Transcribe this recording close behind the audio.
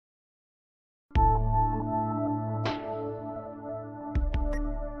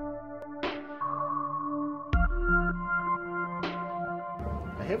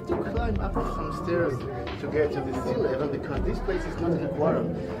have to climb up some stairs to get to the sea level because this place is not an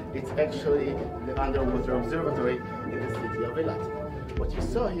aquarium. It's actually the Underwater Observatory in the city of Eilat. What you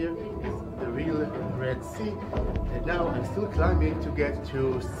saw here is the real Red Sea, and now I'm still climbing to get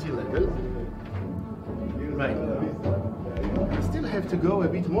to sea level. Right. I still have to go a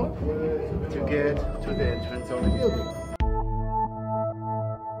bit more to get to the entrance of the building.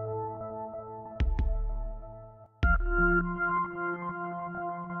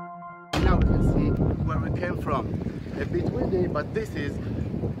 Now we can see where we came from. A bit windy, but this is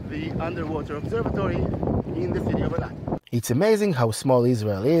the Underwater Observatory in the city of Eilat. It's amazing how small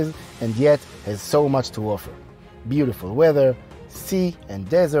Israel is and yet has so much to offer. Beautiful weather, sea and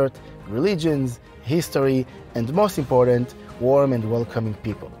desert, religions, history, and most important, warm and welcoming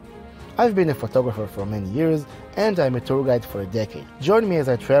people. I've been a photographer for many years and I'm a tour guide for a decade. Join me as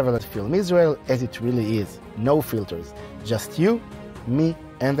I travel and film Israel as it really is. No filters, just you, me,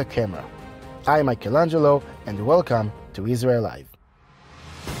 and the camera. I'm Michelangelo and welcome to IsraeLive.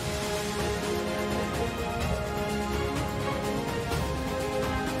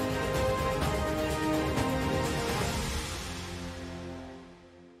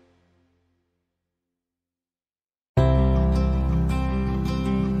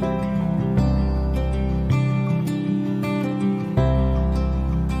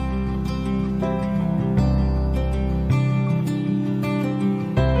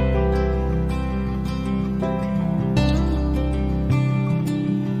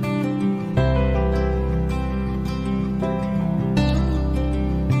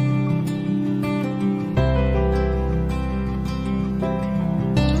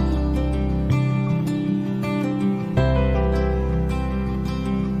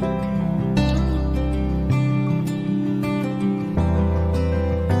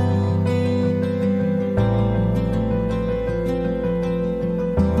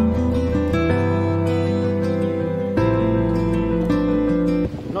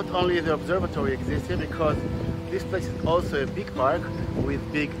 Only the observatory exists here because this place is also a big park with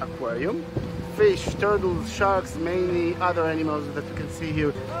big aquarium. Fish, turtles, sharks, many other animals that you can see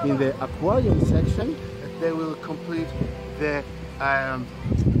here in the aquarium section. They will complete the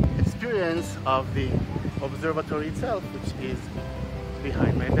experience of the observatory itself, which is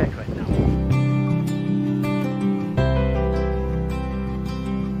behind my back right now.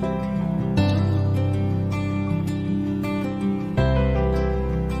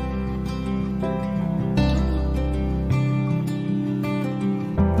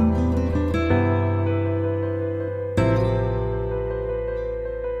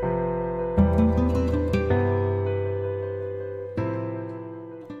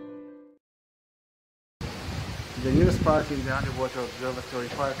 The newest part in the Underwater Observatory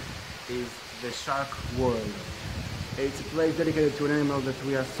Park is the Shark World. It's a place dedicated to an animal that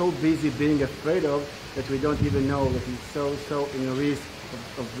we are so busy being afraid of that we don't even know that it's so in risk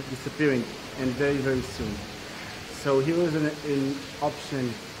of disappearing, and very, very soon. So here is an option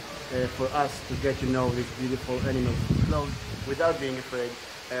for us to get to know these beautiful animals close without being afraid,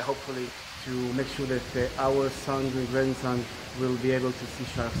 hopefully to make sure that our sons and grandsons will be able to see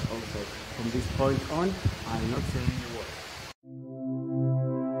sharks also. From this point on, I'm not saying a word.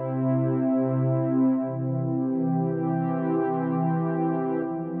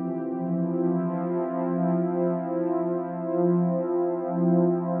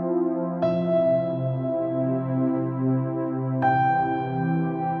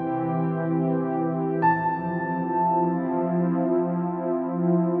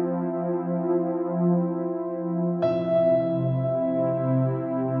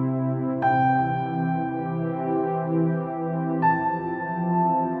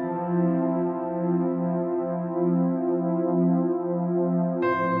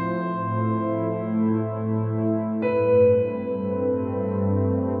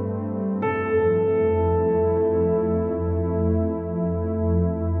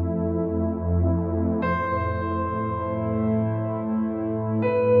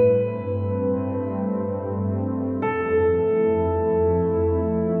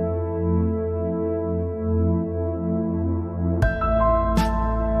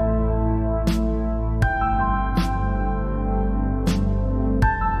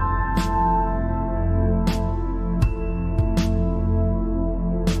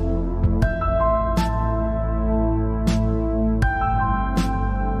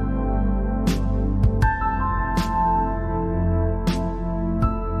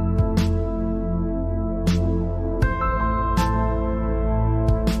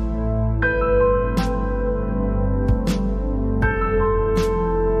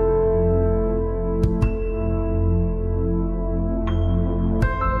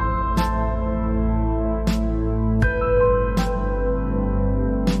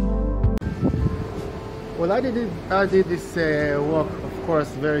 Well, I did this walk, of course,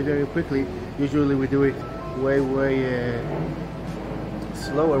 very quickly. Usually we do it way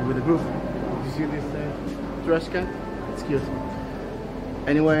slower with a group. You see this trash can? It's cute.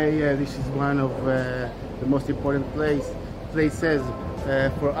 Anyway, this is one of the most important places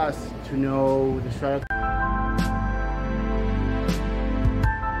for us to know the shark.